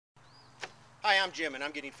Hi, I'm Jim and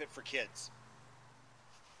I'm getting fit for kids.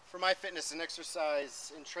 For my fitness and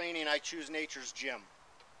exercise and training, I choose Nature's Gym,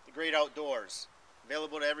 the great outdoors.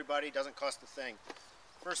 Available to everybody, doesn't cost a thing.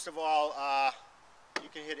 First of all, you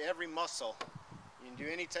can hit every muscle. You can do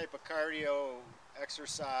any type of cardio,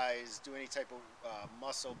 exercise, do any type of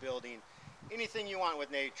muscle building, anything you want with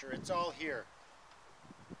nature. It's all here.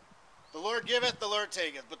 The Lord giveth, the Lord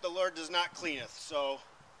taketh, but the Lord does not cleaneth. So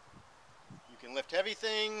you can lift heavy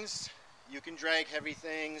things, you can drag heavy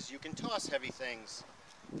things, you can toss heavy things.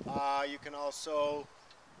 You can also,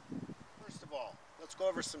 first of all, let's go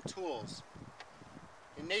over some tools.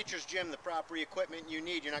 In Nature's Gym, the proper equipment you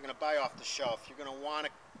need, you're not going to buy off the shelf. You're going to want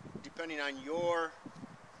to, depending on your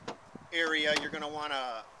area, you're going to want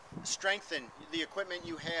to strengthen the equipment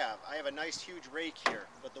you have. I have a nice huge rake here,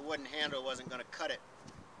 but the wooden handle wasn't going to cut it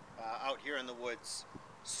out here in the woods.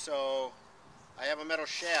 So I have a metal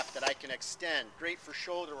shaft that I can extend, great for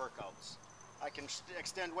shoulder workouts. I can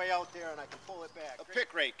extend way out there and I can pull it back. A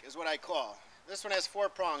pick rake is what I call. This one has 4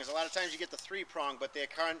 prongs. A lot of times you get the 3 prong, but they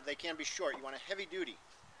can be short. You want a heavy duty.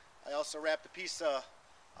 I also wrapped a piece of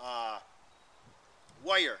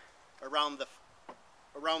wire around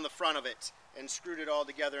the front of it and screwed it all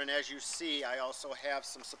together. And as you see, I also have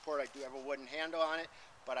some support. I do have a wooden handle on it,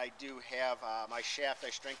 but I do have my shaft.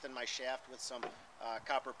 I strengthened my shaft with some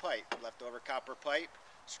copper pipe, leftover copper pipe.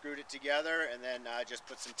 Screwed it together and then just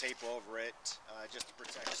put some tape over it just to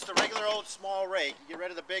protect it. Just a regular old small rake. You get rid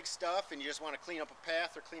of the big stuff and you just want to clean up a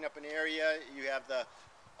path or clean up an area. You have the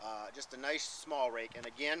just a nice small rake. And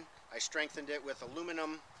again, I strengthened it with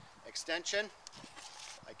aluminum extension.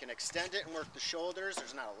 I can extend it and work the shoulders.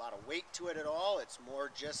 There's not a lot of weight to it at all. It's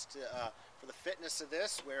more just for the fitness of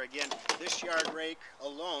this, where again, this yard rake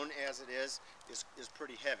alone, as it is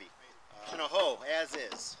pretty heavy. And a hoe, as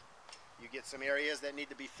is. You get some areas that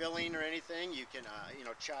need to be filling or anything, you can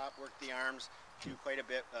chop, work the arms, do quite a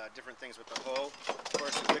bit different things with the hoe. Of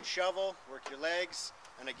course, a good shovel, work your legs.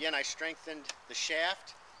 And again, I strengthened the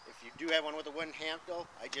shaft. If you do have one with a wooden handle,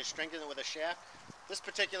 I just strengthened it with a shaft. This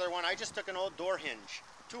particular one, I just took an old door hinge,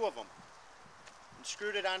 2 of them, and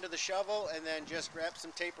screwed it onto the shovel and then just wrapped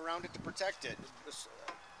some tape around it to protect it. This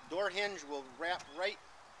door hinge will wrap right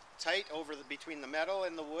tight over between the metal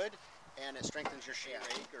and the wood, and it strengthens your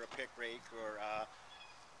shaft. Rake or a pick rake or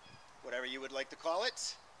whatever you would like to call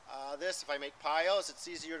it. This, if I make piles, it's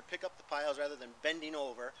easier to pick up the piles rather than bending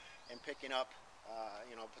over and picking up,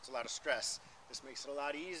 puts a lot of stress. This makes it a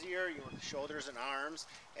lot easier. You work the shoulders and arms,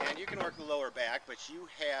 and you can work the lower back, but you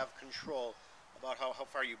have control about how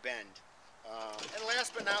far you bend. And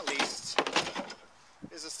last but not least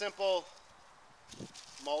is a simple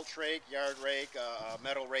mulch rake, yard rake,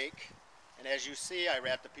 metal rake. And as you see, I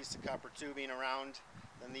wrapped a piece of copper tubing around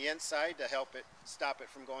on the inside to help it stop it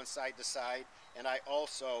from going side to side. And I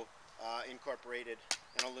also incorporated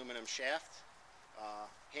an aluminum shaft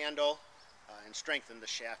handle and strengthened the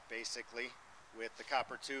shaft basically with the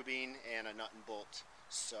copper tubing and a nut and bolt.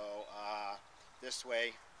 So this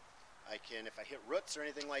way I can, if I hit roots or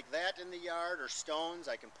anything like that in the yard or stones,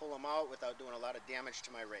 I can pull them out without doing a lot of damage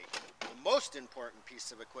to my rake. The most important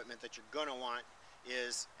piece of equipment that you're going to want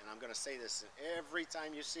is, and I'm going to say this every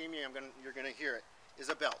time you see me, you're going to hear it, is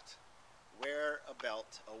a belt. Wear a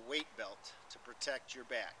belt, a weight belt, to protect your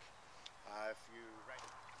back.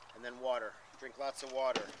 And then water. Drink lots of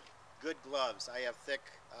water. Good gloves. I have thick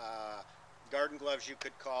garden gloves, you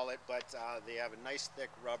could call it, but they have a nice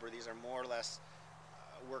thick rubber. These are more or less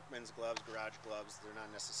workman's gloves, garage gloves. They're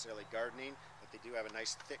not necessarily gardening, but they do have a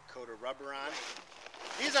nice thick coat of rubber on.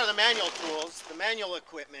 These are the manual tools, the manual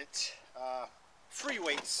equipment. Free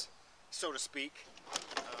weights, so to speak,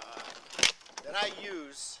 that I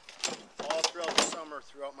use all throughout the summer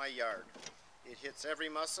throughout my yard. It hits every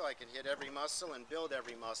muscle. I can hit every muscle and build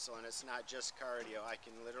every muscle, and it's not just cardio. I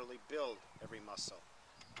can literally build every muscle,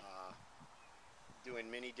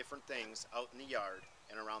 doing many different things out in the yard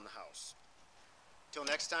and around the house. Till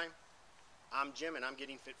next time, I'm Jim and I'm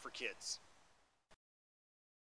getting fit for kids.